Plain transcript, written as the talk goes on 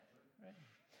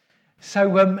So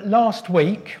last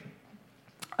week,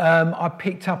 I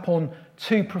picked up on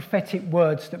two prophetic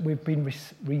words that we've been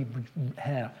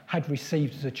had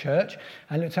received as a church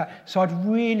and looked at. So I'd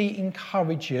really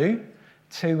encourage you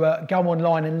to go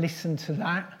online and listen to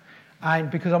that, and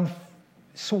because I'm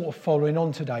sort of following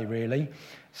on today, really.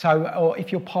 So, or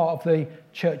if you're part of the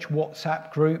church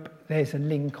WhatsApp group, there's a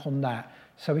link on that.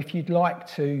 So if you'd like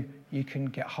to, you can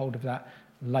get hold of that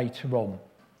later on.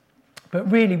 But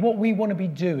really, what we want to be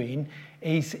doing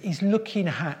is looking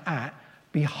at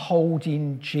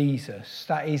beholding Jesus.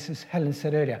 That is, as Helen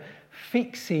said earlier,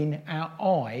 fixing our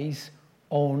eyes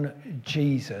on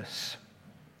Jesus.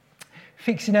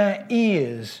 Fixing our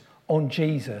ears on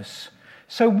Jesus.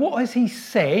 So what has he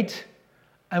said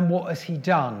and what has he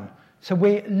done? So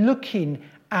we're looking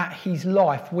at his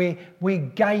life. We're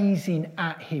gazing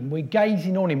at him. We're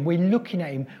gazing on him. We're looking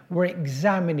at him. We're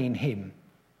examining him.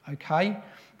 Okay?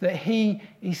 That he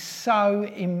is so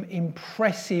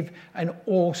impressive and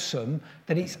awesome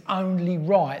that it's only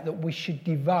right that we should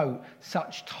devote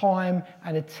such time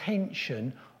and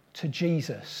attention to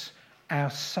Jesus, our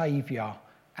Saviour,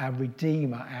 our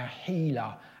Redeemer, our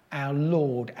Healer, our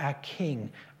Lord, our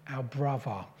King, our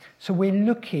brother. So we're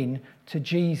looking to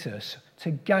Jesus,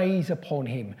 to gaze upon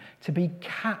him, to be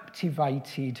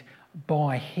captivated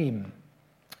by him.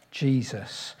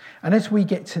 Jesus. And as we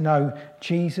get to know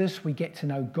Jesus, we get to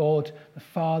know God the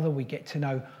Father, we get to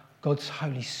know God's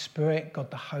Holy Spirit,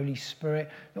 God the Holy Spirit,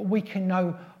 that we can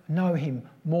know him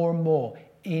more and more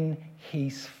in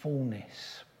his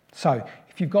fullness. So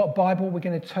if you've got a Bible, we're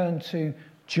going to turn to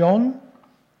John,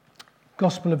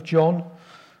 Gospel of John,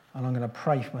 and I'm going to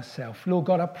pray for myself. Lord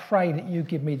God, I pray that you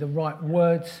give me the right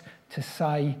words to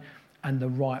say and the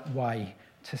right way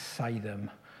to say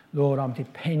them. Lord, I'm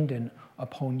dependent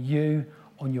upon you,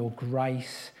 on your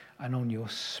grace and on your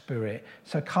Spirit.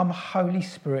 So come, Holy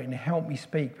Spirit, and help me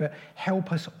speak, but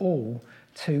help us all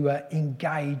to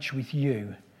engage with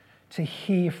you, to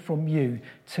hear from you,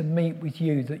 to meet with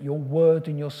you, that your word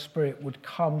and your Spirit would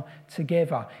come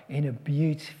together in a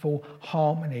beautiful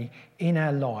harmony in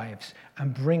our lives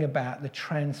and bring about the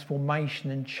transformation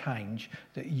and change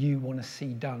that you want to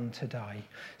see done today.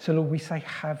 So Lord, we say,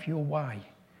 have your way.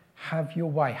 Have your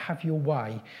way. Have your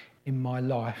way in my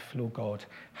life, Lord God.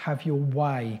 Have your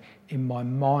way in my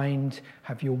mind.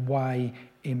 Have your way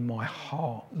in my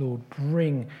heart, Lord.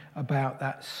 Bring about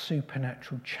that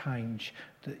supernatural change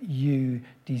that you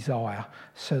desire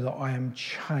so that I am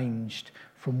changed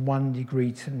from one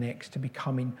degree to the next to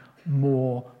becoming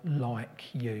more like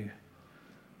you.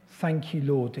 Thank you,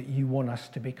 Lord, that you want us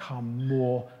to become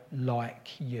more like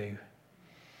you.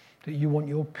 That you want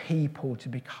your people to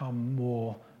become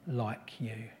more like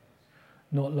you.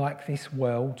 Not like this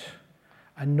world,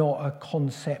 and not a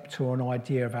concept or an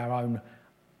idea of our own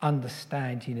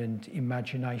understanding and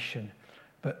imagination,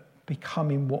 but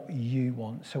becoming what you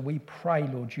want. So we pray,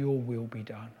 Lord, your will be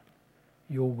done.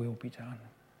 Your will be done.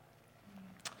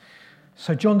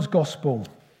 So John's Gospel,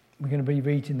 we're going to be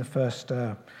reading the first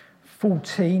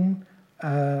 14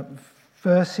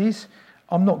 verses.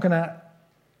 I'm not going to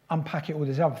unpack it all.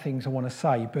 There's other things I want to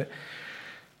say, but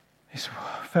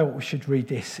I felt we should read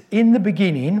this. In the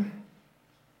beginning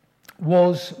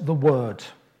was the Word,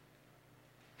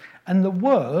 and the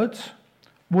Word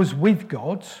was with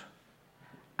God,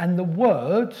 and the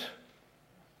Word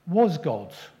was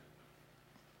God.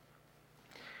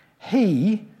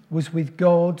 He was with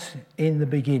God in the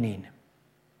beginning.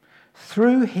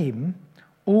 Through him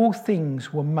all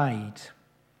things were made.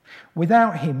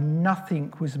 Without him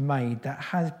nothing was made that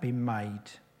has been made.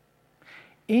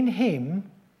 In him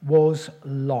was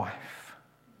life,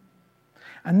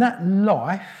 and that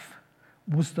life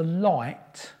was the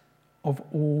light of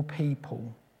all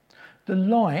people. The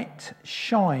light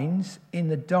shines in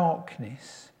the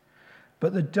darkness,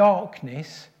 but the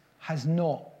darkness has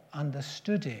not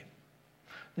understood it.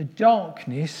 The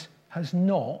darkness has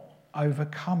not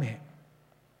overcome it.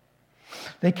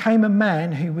 There came a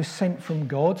man who was sent from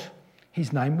God.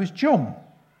 His name was John.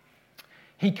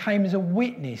 He came as a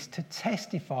witness to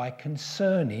testify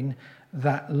concerning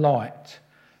that light,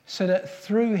 so that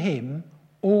through him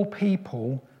all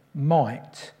people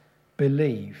might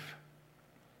believe.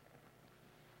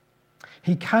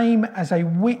 He came as a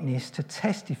witness to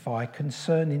testify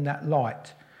concerning that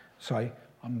light.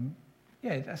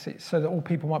 That's it. So that all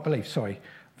people might believe.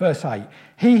 Verse 8.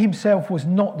 He himself was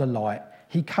not the light.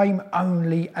 He came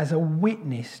only as a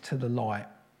witness to the light.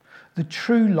 The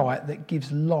true light that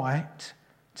gives light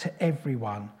to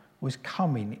everyone was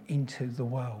coming into the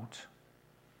world.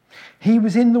 He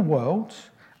was in the world,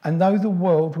 and though the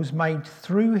world was made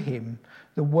through him,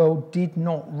 the world did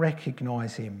not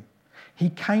recognize him. He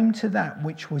came to that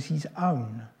which was his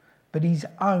own, but his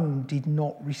own did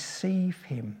not receive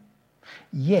him.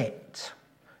 Yet,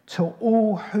 to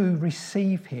all who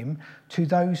receive him, to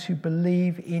those who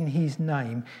believe in his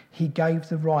name, he gave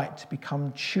the right to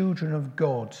become children of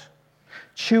God.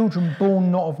 Children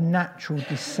born not of natural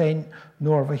descent,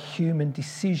 nor of a human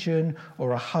decision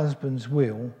or a husband's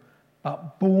will,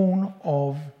 but born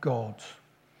of God.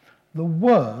 The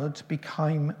Word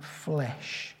became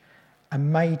flesh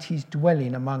and made his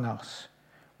dwelling among us.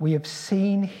 We have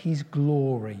seen his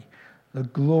glory, the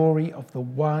glory of the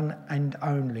one and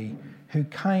only, who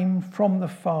came from the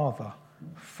Father,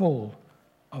 full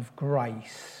of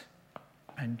grace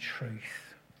and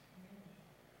truth.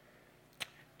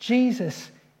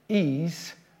 Jesus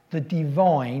is the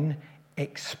divine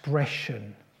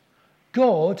expression.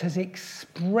 God has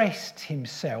expressed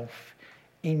himself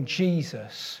in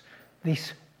Jesus,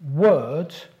 this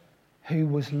Word who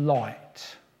was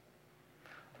light,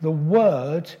 the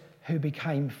Word who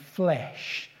became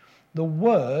flesh, the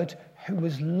Word who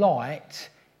was light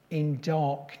in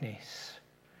darkness.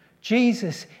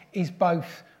 Jesus is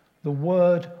both the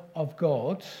Word of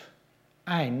God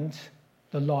and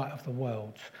the light of the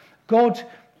world. God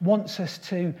wants us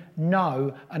to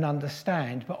know and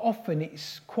understand, but often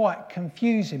it's quite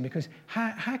confusing because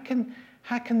how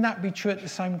can that be true at the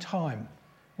same time?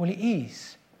 Well, it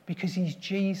is, because he's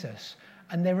Jesus.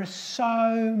 And there are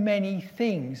so many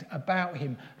things about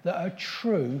him that are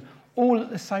true all at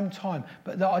the same time,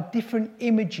 but there are different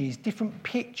images, different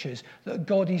pictures that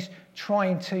God is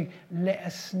trying to let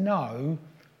us know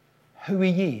who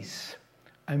he is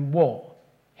and what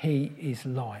he is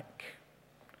like.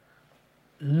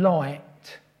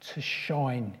 Light to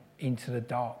shine into the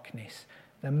darkness,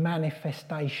 the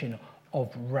manifestation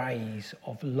of rays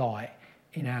of light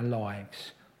in our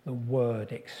lives, the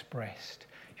Word expressed.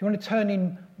 If you want to turn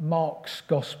in Mark's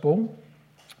Gospel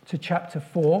to chapter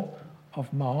 4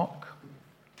 of Mark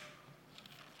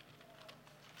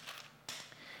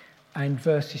and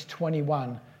verses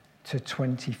 21 to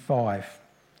 25.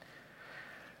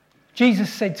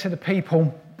 Jesus said to the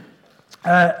people,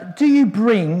 do you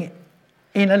bring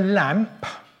in a lamp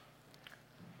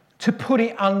to put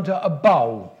it under a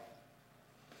bowl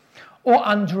or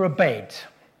under a bed?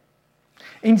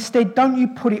 Instead, don't you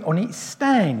put it on its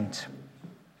stand?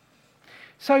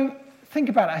 So think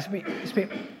about that. It's a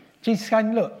bit Jesus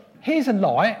saying, look, here's a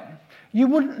light. You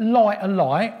wouldn't light a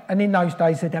light, and in those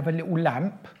days they'd have a little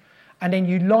lamp, and then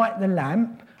you'd light the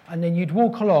lamp, and then you'd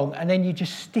walk along, and then you'd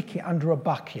just stick it under a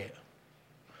bucket.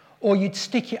 Or you'd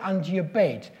stick it under your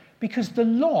bed, because the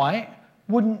light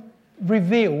wouldn't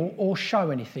reveal or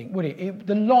show anything, would it?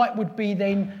 The light would be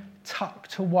then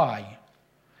tucked away.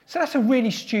 So that's a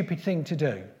really stupid thing to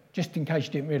do, just in case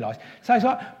you didn't realise. So it's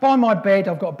like, by my bed,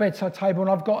 I've got a bedside table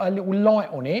and I've got a little light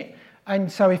on it.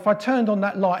 And so if I turned on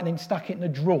that light and then stuck it in the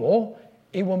drawer,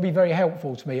 it wouldn't be very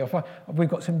helpful to me. We've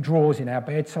got some drawers in our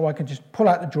bed, so I can just pull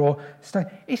out the drawer.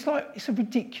 It's a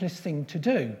ridiculous thing to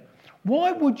do.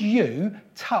 Why would you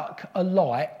tuck a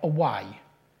light away?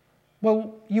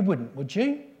 Well, you wouldn't, would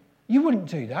you? You wouldn't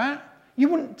do that. You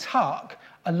wouldn't tuck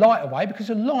a light away, because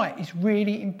a light is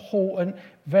really important,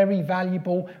 very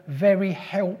valuable, very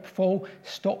helpful,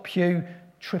 stop you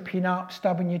tripping up,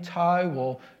 stubbing your toe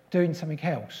or doing something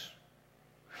else.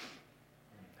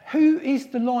 Who is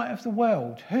the light of the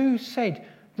world? Who said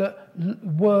that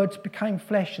words became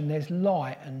flesh and there's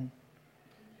light? And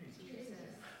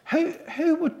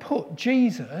who would put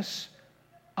Jesus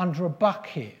under a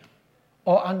bucket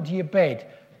or under your bed?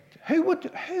 Who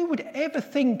would ever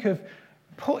think of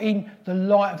putting the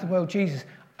light of the world, Jesus,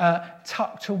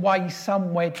 tucked away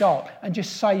somewhere dark and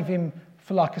just save him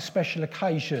for like a special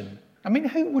occasion? I mean,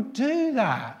 who would do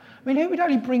that? I mean, who would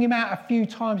only bring him out a few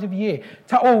times a year?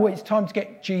 It's time to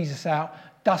get Jesus out,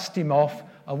 dust him off,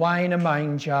 away in a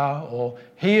manger, or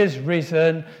he has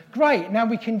risen. Great, now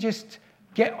we can just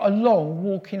get along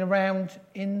walking around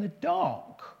in the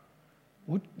dark.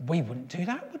 We wouldn't do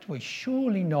that, would we?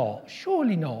 Surely not.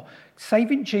 Surely not.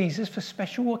 Saving Jesus for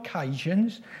special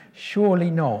occasions? Surely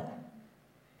not.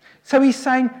 So he's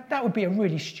saying that would be a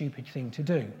really stupid thing to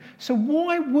do. So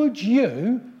why would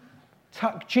you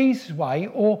tuck Jesus away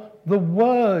or the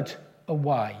Word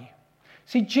away?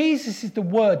 See, Jesus is the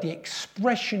Word, the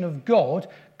expression of God.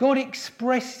 God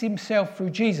expresses himself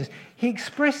through Jesus. He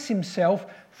expresses himself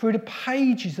through the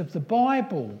pages of the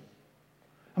Bible.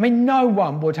 I mean, no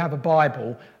one would have a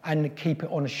Bible and keep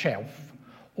it on a shelf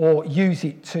or use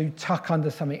it to tuck under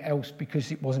something else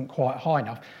because it wasn't quite high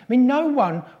enough. I mean, no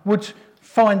one would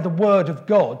find the Word of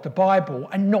God, the Bible,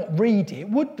 and not read it,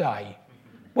 would they?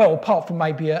 Well, apart from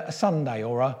maybe a Sunday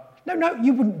or a No,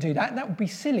 you wouldn't do that. That would be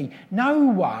silly. No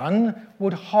one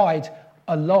would hide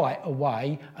a light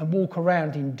away and walk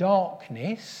around in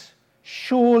darkness.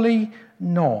 Surely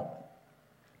not.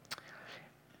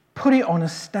 Put it on a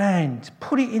stand.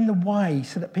 Put it in the way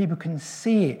so that people can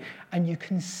see it. And you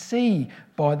can see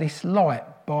by this light,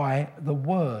 by the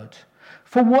word.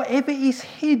 For whatever is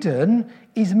hidden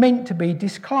is meant to be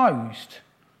disclosed.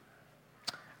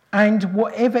 And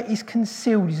whatever is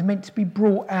concealed is meant to be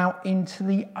brought out into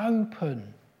the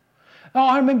open. Now,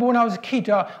 I remember when I was a kid,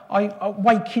 I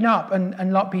waking up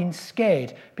and like being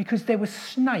scared because there were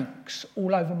snakes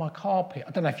all over my carpet.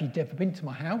 I don't know if you've ever been to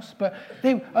my house, but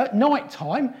at night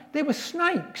time, there were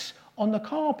snakes on the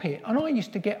carpet. And I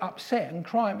used to get upset and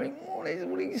cry and be, oh, there's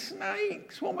all these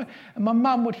snakes. And my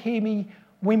mum would hear me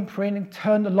whimpering and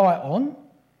turn the light on.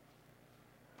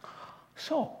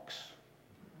 Socks.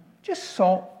 Just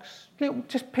socks.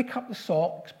 Just pick up the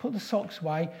socks, put the socks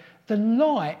away. The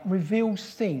light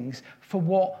reveals things for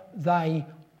what they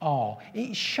are.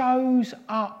 It shows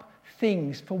up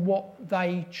things for what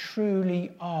they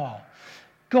truly are.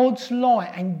 God's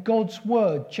light and God's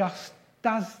word just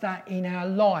does that in our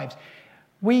lives.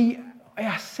 We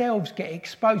ourselves get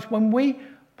exposed. When we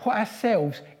put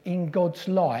ourselves in God's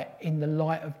light, in the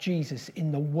light of Jesus,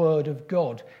 in the word of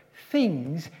God,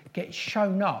 things get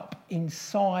shown up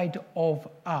inside of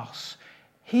us.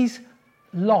 His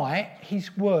light,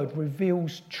 his word,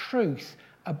 reveals truth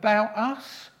about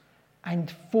us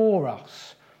and for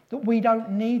us, that we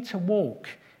don't need to walk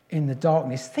in the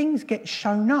darkness. Things get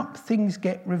shown up, things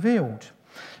get revealed.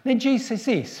 Then Jesus says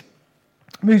this,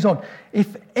 moves on.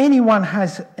 If anyone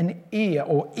has an ear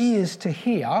or ears to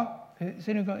hear, has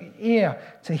anyone got an ear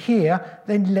to hear,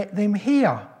 then let them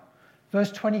hear.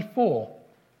 Verse 24.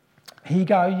 Here you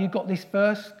go, you've got this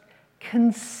verse.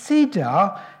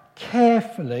 Consider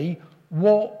carefully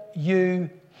what you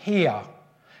hear.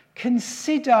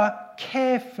 Consider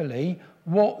carefully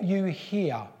what you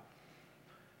hear.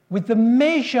 With the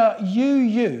measure you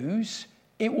use,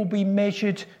 it will be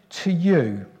measured to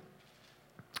you,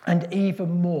 and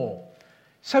even more.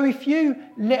 So if you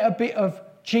let a bit of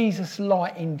Jesus'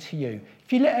 light into you,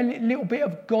 if you let a little bit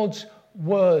of God's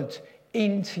word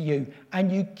into you,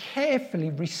 and you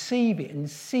carefully receive it and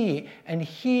see it and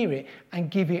hear it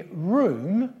and give it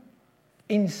room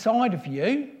inside of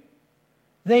you,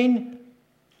 then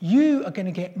you are going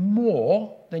to get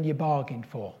more than you bargained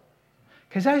for.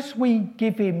 Because as we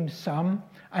give him some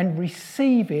and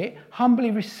receive it,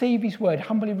 humbly receive his word,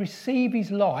 humbly receive his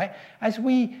light, as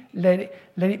we let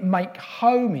it make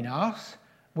home in us,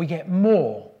 we get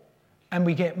more and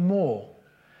we get more.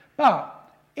 But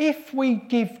if we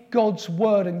give God's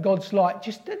word and God's light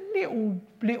just a little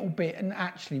bit, and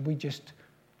actually we just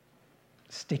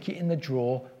stick it in the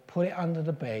drawer, put it under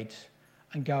the bed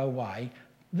and go away,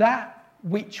 that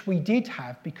which we did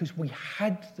have because we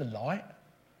had the light,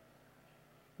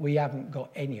 we haven't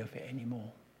got any of it anymore.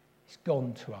 It's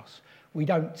gone to us. We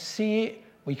don't see it,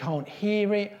 we can't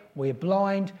hear it, we're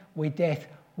blind, we're deaf,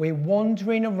 we're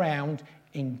wandering around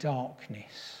in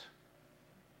darkness.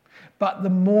 But the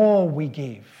more we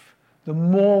give, the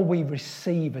more we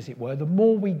receive, as it were, the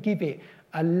more we give it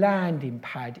a landing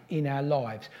pad in our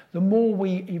lives, the more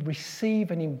we receive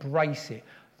and embrace it,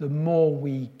 the more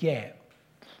we get.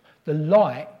 The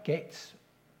light gets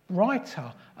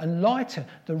brighter and lighter.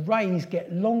 The rays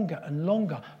get longer and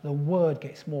longer. The word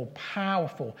gets more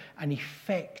powerful and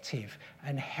effective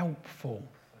and helpful.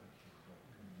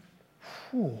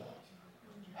 Whew.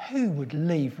 Who would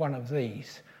leave one of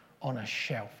these on a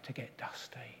shelf to get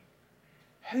dusty?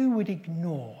 Who would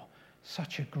ignore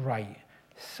such a great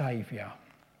Saviour?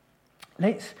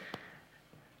 Let's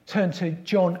turn to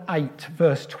John 8,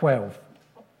 verse 12.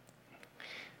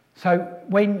 So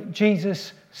when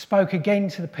Jesus spoke again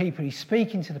to the people, he's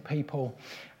speaking to the people,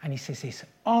 and he says this,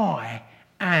 I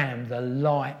am the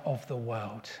light of the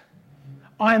world.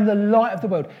 I am the light of the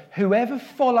world. Whoever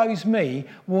follows me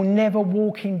will never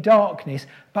walk in darkness,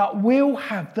 but will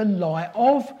have the light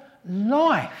of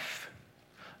life.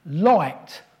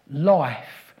 Light,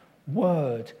 life,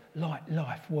 word, light,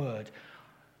 life, word.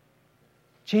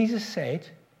 Jesus said,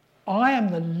 I am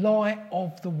the light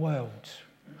of the world.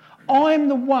 I'm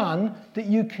the one that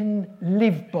you can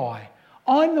live by.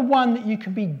 I'm the one that you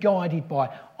can be guided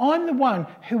by. I'm the one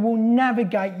who will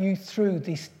navigate you through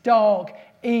this dark,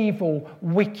 evil,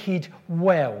 wicked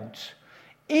world.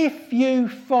 If you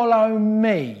follow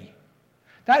me,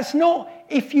 that's not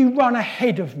if you run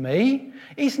ahead of me.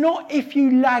 It's not if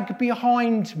you lag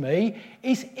behind me.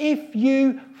 It's if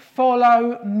you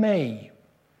follow me.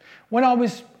 When I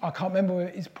can't remember,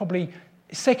 it's probably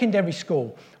secondary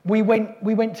school, we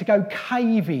went to go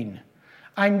caving.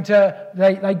 And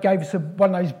they gave us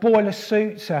one of those boiler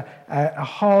suits, a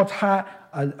hard hat,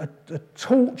 a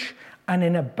torch, and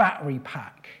then a battery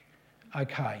pack.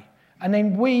 Okay. And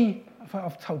then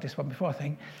I've told this one before, I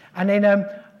think. And then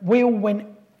we all went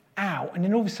out, and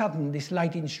then all of a sudden this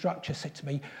lady instructor said to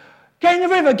me, get in the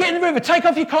river, take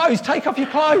off your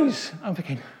clothes. I'm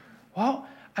thinking, what?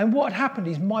 And what had happened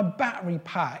is my battery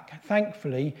pack,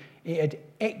 thankfully, it had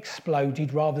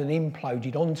exploded rather than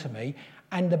imploded onto me,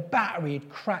 and the battery had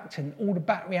cracked and all the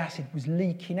battery acid was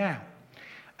leaking out.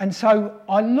 And so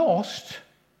I lost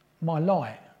my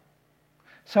light.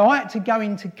 So I had to go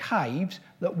into caves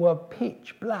that were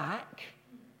pitch black,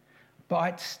 but I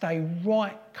had to stay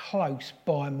right close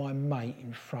by my mate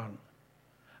in front.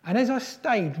 And as I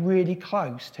stayed really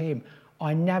close to him,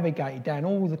 I navigated down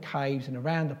all the caves and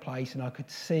around the place, and I could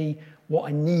see what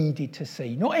I needed to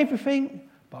see. Not everything,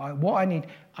 but what I need.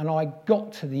 And I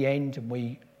got to the end, and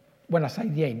when I say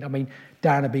the end, I mean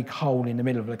down a big hole in the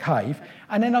middle of the cave.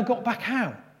 And then I got back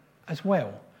out as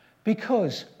well,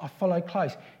 because I followed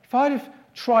close. If I'd have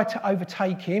tried to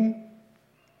overtake him,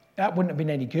 that wouldn't have been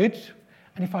any good.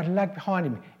 And if I'd lagged behind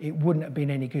him, it wouldn't have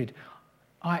been any good.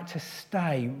 I had to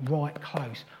stay right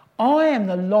close. I am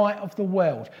the light of the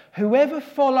world. Whoever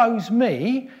follows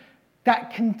me,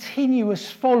 that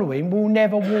continuous following will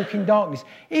never walk in darkness.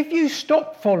 If you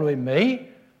stop following me,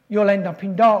 you'll end up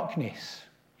in darkness.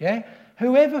 Yeah?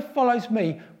 Whoever follows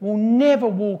me will never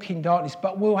walk in darkness,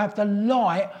 but will have the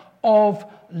light of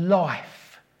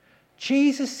life.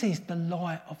 Jesus is the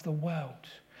light of the world.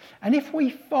 And if we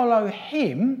follow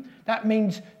him, that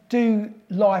means do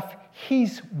life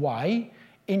his way,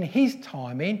 in his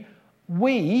timing,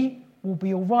 we will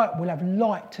be all right. We'll have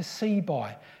light to see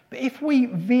by. But if we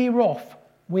veer off,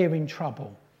 we're in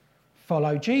trouble.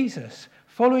 Follow Jesus.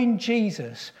 Following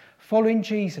Jesus.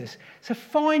 So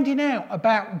finding out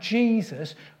about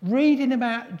Jesus, reading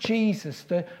about Jesus,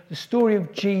 the story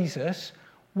of Jesus,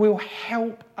 will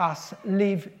help us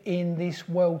live in this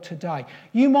world today.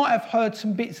 You might have heard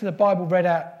some bits of the Bible read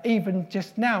out even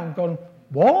just now and gone,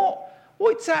 what?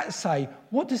 What does that say?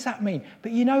 What does that mean?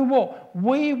 But you know what?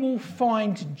 We will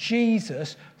find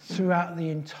Jesus throughout the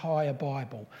entire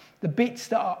Bible. The bits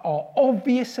that are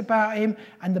obvious about him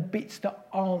and the bits that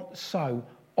aren't so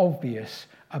obvious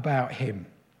about him.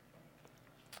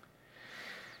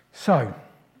 So,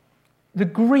 the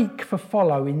Greek for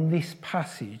follow in this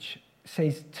passage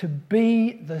says to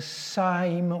be the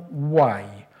same way,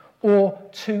 or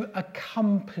to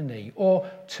accompany, or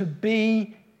to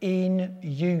be in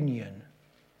union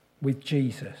with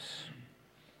Jesus.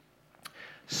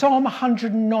 Psalm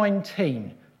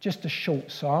 119, just a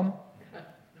short psalm.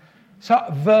 So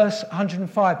verse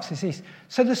 105 says this.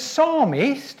 So the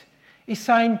psalmist is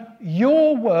saying,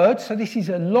 your word, so this is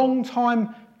a long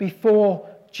time before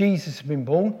Jesus had been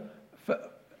born,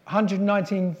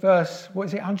 119 verse,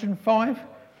 105?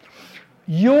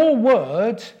 Your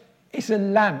word is a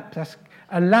lamp. That's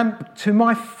a lamp to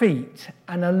my feet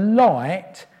and a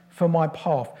light for my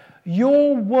path.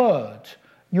 Your word,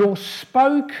 your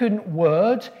spoken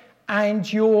word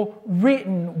and your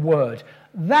written word,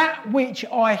 that which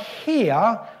I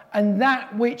hear and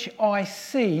that which I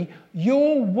see,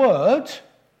 your word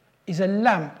is a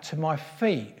lamp to my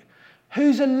feet.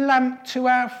 Who's a lamp to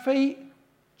our feet?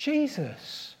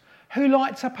 Jesus. Who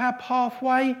lights up our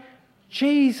pathway?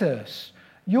 Jesus.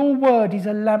 Your word is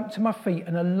a lamp to my feet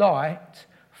and a light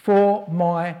for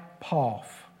my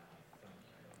path.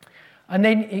 And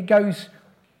then it goes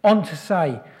on to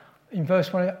say in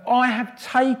verse 1, I have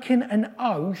taken an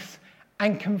oath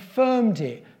and confirmed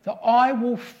it, that I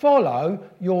will follow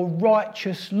your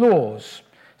righteous laws.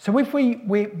 So if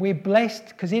we're blessed,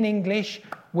 because in English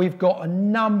we've got a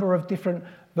number of different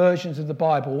versions of the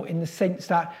Bible in the sense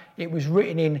that it was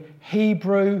written in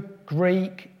Hebrew,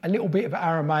 Greek, a little bit of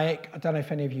Aramaic. I don't know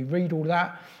if any of you read all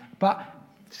that, but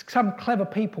some clever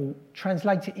people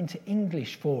translate it into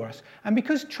English for us. And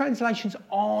because translations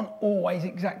aren't always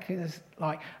exactly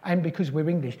and because we're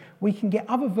English, we can get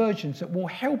other versions that will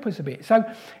help us a bit. So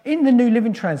in the New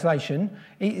Living Translation,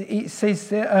 it says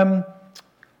that,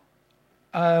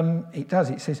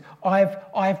 it says,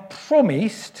 I've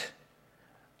promised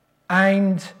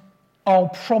and I'll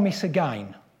promise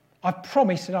again. I've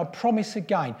promised and I'll promise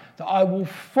again that I will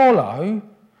follow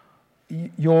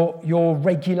your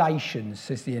regulations,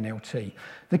 says the NLT.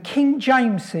 The King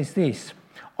James says this,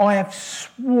 I have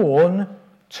sworn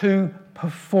to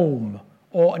perform.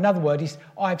 Or another word is,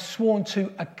 I have sworn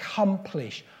to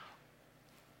accomplish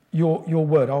your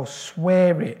word. I'll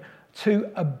swear it, to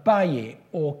obey it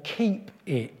or keep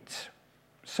it.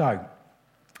 So,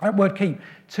 That word keep.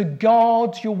 To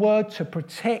guard your word, to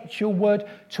protect your word,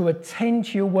 to attend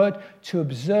to your word, to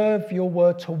observe your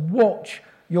word, to watch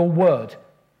your word.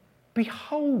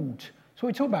 Behold. So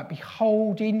we talk about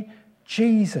beholding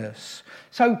Jesus.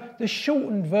 So the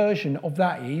shortened version of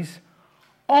that is,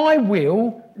 I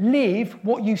will live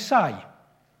what you say.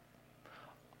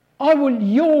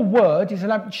 Your word is a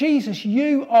lamp. Jesus,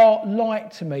 you are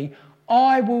light to me.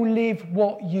 I will live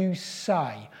what you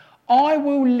say. I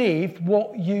will live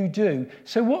what you do.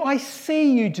 So what I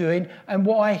see you doing and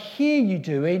what I hear you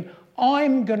doing,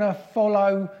 I'm going to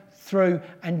follow through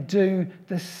and do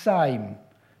the same.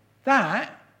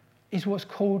 That is what's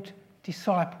called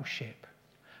discipleship.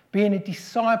 Being a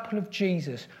disciple of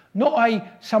Jesus. Not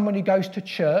someone who goes to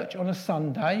church on a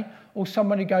Sunday, or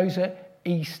someone who goes at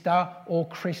Easter or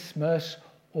Christmas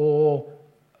or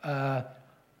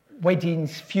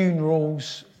weddings,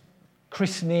 funerals,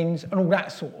 christenings and all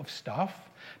that sort of stuff.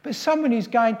 But someone who's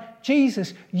going,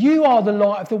 Jesus, you are the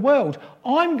light of the world.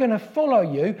 I'm going to follow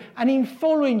you, and in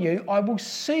following you, I will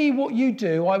see what you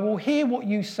do, I will hear what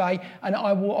you say, and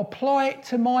I will apply it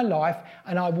to my life,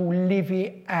 and I will live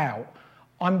it out.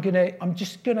 I'm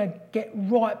just going to get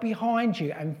right behind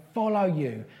you and follow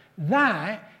you.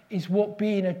 That is what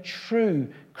being a true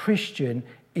Christian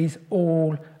is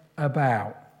all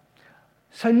about.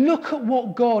 So look at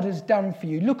what God has done for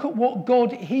you. Look at what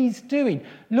God He's doing.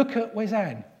 Look at, where's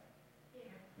Anne?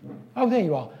 Oh, there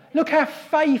you are. Look how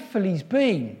faithful He's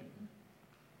been.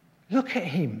 Look at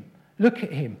Him. Look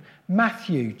at Him.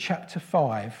 Matthew chapter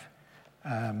 5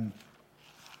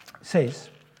 says,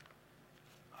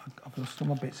 I've lost all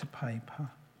my bits of paper.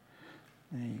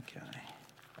 There you go.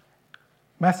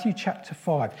 Matthew chapter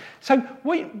 5. So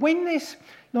when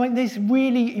there's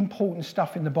really important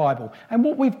stuff in the Bible, and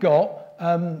what we've got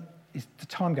is the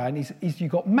time going is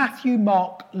you've got Matthew,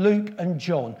 Mark, Luke, and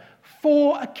John,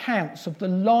 4 accounts of the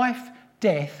life,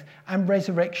 death, and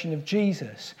resurrection of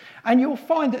Jesus. And you'll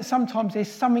find that sometimes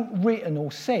there's something written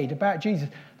or said about Jesus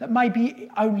that may be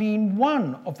only in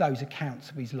one of those accounts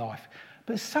of his life,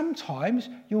 but sometimes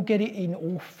you'll get it in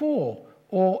all 4.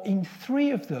 Or in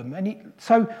 3 of them.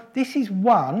 So this is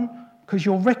one, because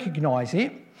you'll recognise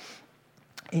it.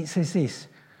 It says this.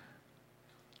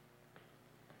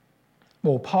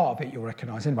 Well, part of it you'll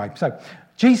recognise anyway. So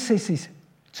Jesus says this,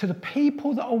 to the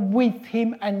people that are with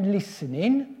him and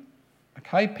listening,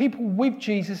 okay, people with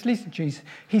Jesus, listen to Jesus,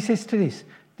 he says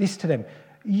this to them,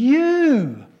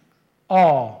 you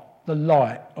are the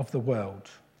light of the world.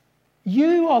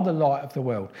 You are the light of the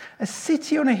world. A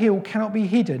city on a hill cannot be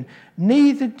hidden,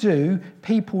 neither do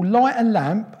people light a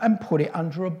lamp and put it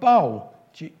under a bowl.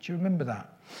 Do you remember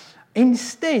that?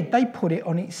 Instead, they put it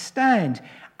on its stand,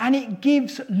 and it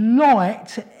gives light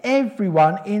to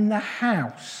everyone in the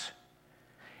house.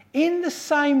 In the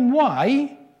same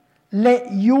way,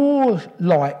 let your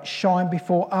light shine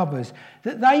before others,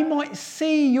 that they might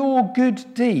see your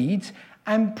good deeds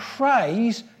and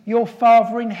praise your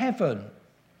Father in heaven.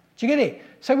 Do you get it?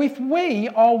 So if we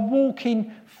are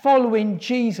walking, following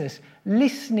Jesus,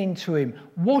 listening to him,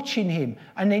 watching him,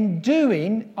 and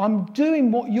then I'm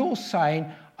doing what you're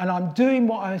saying, and I'm doing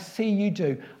what I see you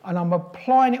do, and I'm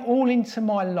applying it all into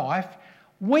my life,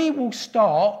 we will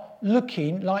start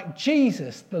looking like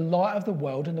Jesus, the light of the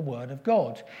world and the Word of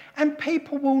God. And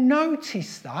people will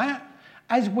notice that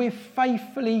as we're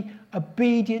faithfully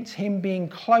obedient to him, being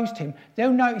close to him.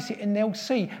 They'll notice it and they'll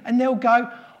see, and they'll go,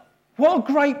 what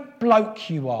a great bloke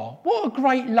you are. What a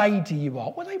great lady you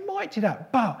are. Well, they might do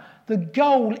that. But the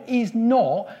goal is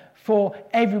not for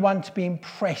everyone to be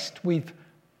impressed with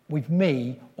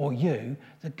me or you.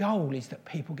 The goal is that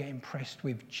people get impressed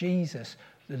with Jesus,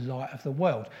 the light of the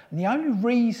world. And the only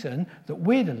reason that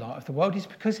we're the light of the world is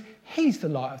because he's the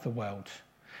light of the world.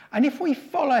 And if we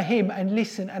follow him and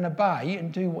listen and obey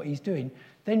and do what he's doing,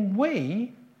 then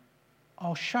we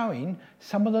are showing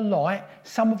some of the light,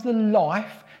 some of the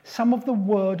life, some of the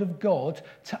word of God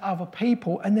to other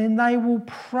people, and then they will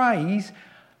praise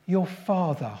your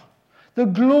Father. The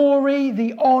glory,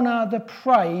 the honour, the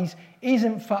praise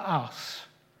isn't for us.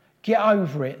 Get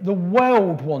over it. The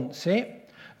world wants it.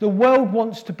 The world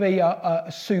wants to be a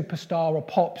superstar, a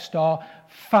pop star,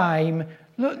 fame.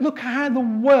 Look how the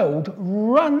world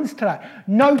runs to that.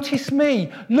 Notice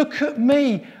me. Look at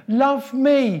me. Love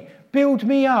me. Build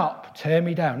me up. Tear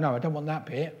me down. No, I don't want that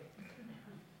bit.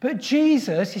 But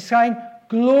Jesus is saying,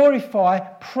 glorify,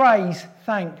 praise,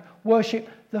 thank, worship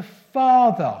the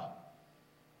Father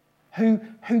who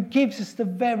gives us the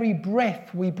very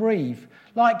breath we breathe.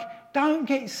 Like, don't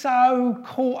get so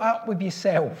caught up with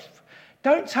yourself.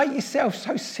 Don't take yourself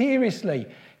so seriously.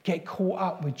 Get caught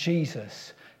up with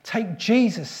Jesus. Take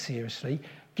Jesus seriously.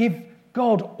 Give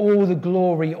God all the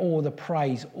glory, all the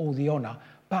praise, all the honour.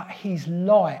 But his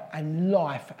light and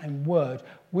life and word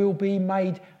will be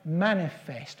made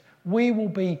manifest. We will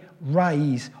be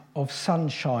rays of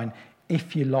sunshine,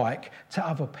 if you like, to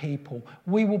other people.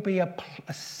 We will be a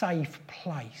safe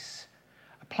place,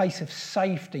 a place of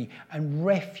safety and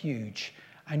refuge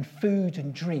and food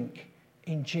and drink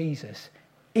in Jesus,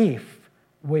 if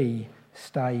we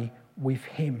stay with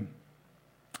him.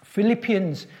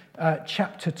 Philippians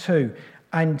chapter 2,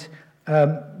 and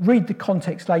read the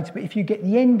context later, but if you get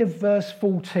the end of verse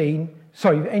 14,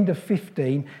 the end of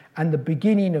 15 and the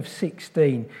beginning of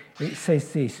 16, it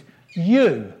says this: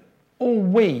 you, or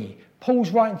we,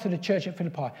 Paul's writing to the church at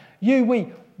Philippi,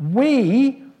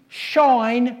 we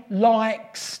shine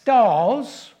like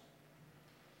stars.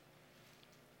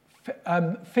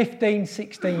 15,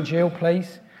 16, Jill,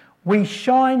 please. We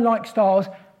shine like stars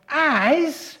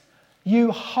as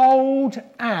you hold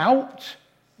out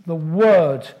the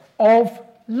word of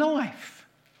life.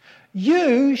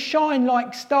 You shine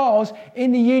like stars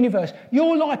in the universe.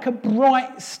 You're like a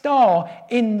bright star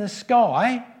in the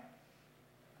sky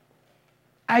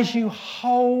as you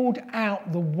hold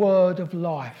out the word of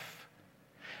life.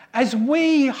 As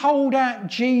we hold out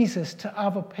Jesus to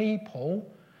other people,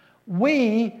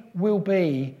 we will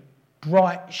be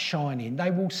bright shining.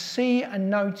 They will see and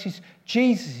notice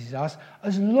Jesus is us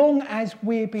as long as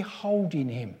we're beholding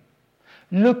him,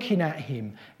 looking at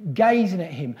him, gazing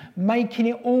at him, making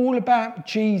it all about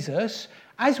Jesus.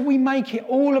 As we make it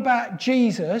all about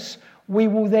Jesus, we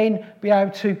will then be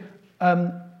able to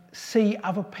see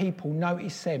other people,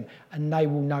 notice them, and they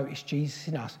will notice Jesus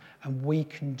in us, and we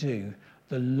can do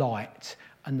the light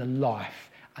and the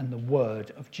life and the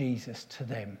word of Jesus to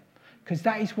them. Because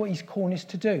that is what he's calling us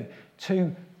to do,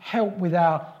 to help with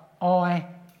our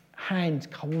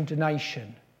eye-hand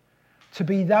coordination, to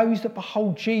be those that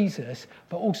behold Jesus,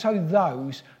 but also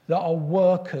those that are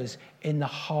workers in the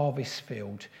harvest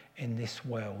field in this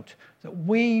world. That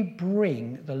we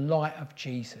bring the light of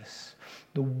Jesus,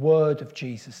 the word of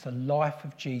Jesus, the life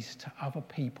of Jesus to other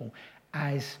people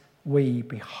as we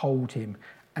behold him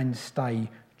and stay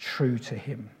true to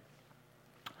him.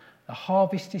 The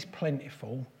harvest is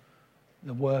plentiful,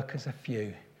 the workers are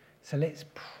few. So let's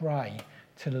pray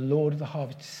to the Lord of the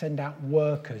harvest to send out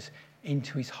workers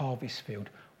into his harvest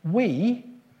field. We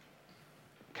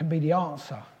can be the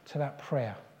answer to that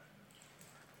prayer.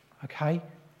 Okay?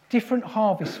 Different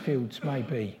harvest fields may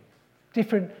be.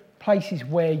 Different places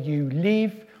where you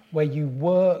live, where you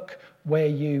work, where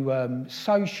you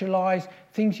socialise,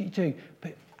 things you do.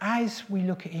 But as we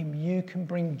look at him, you can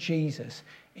bring Jesus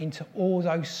into all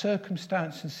those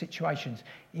circumstances and situations.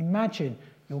 Imagine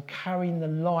you're carrying the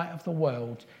light of the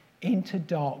world into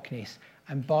darkness,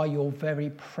 and by your very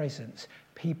presence,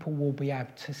 people will be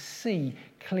able to see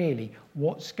clearly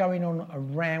what's going on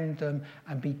around them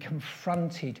and be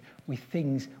confronted with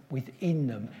things within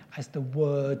them as the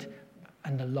word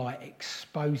and the light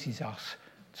exposes us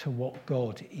to what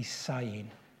God is saying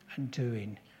and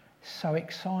doing. So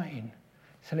exciting.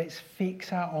 So let's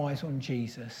fix our eyes on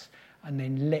Jesus, and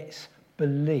then let's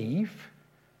believe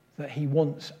that he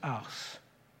wants us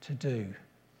to do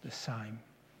the same.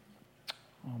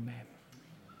 Amen.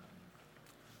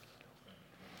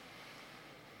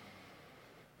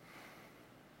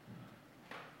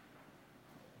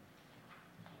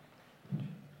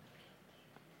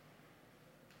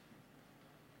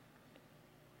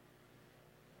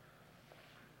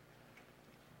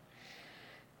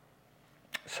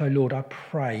 So, Lord, I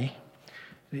pray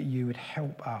that you would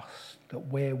help us, that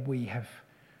where we have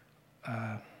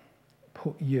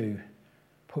put your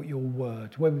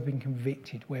word, where we've been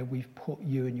convicted, where we've put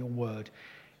you and your word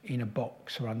in a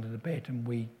box or under the bed, and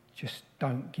we just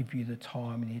don't give you the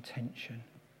time and the attention.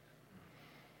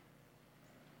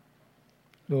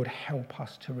 Lord, help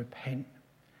us to repent.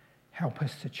 Help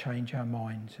us to change our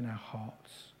minds and our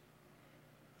hearts.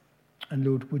 And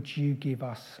Lord, would you give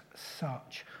us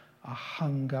such a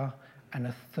hunger and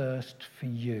a thirst for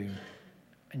you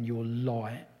and your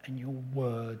light and your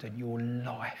word and your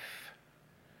life.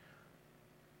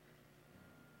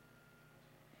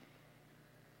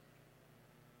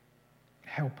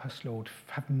 Help us, Lord.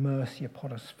 Have mercy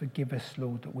upon us. Forgive us,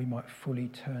 Lord, that we might fully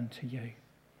turn to you.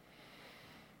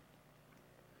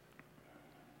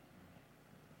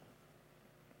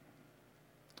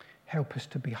 Help us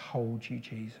to behold you,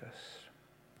 Jesus.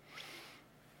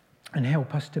 And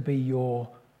help us to be your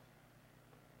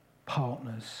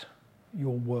partners,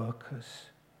 your workers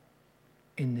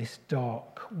in this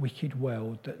dark, wicked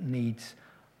world that needs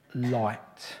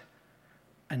light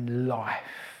and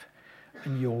life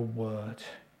and your word.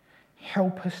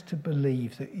 Help us to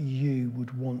believe that you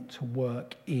would want to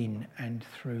work in and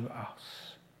through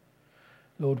us.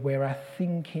 Lord, where our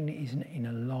thinking isn't in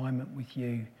alignment with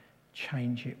you,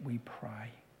 change it, we pray.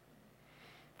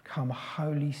 Come,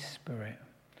 Holy Spirit,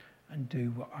 and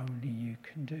do what only you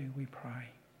can do, we pray.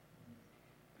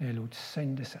 Dear Lord,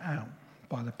 send us out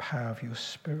by the power of your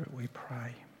Spirit, we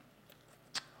pray.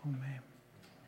 Amen.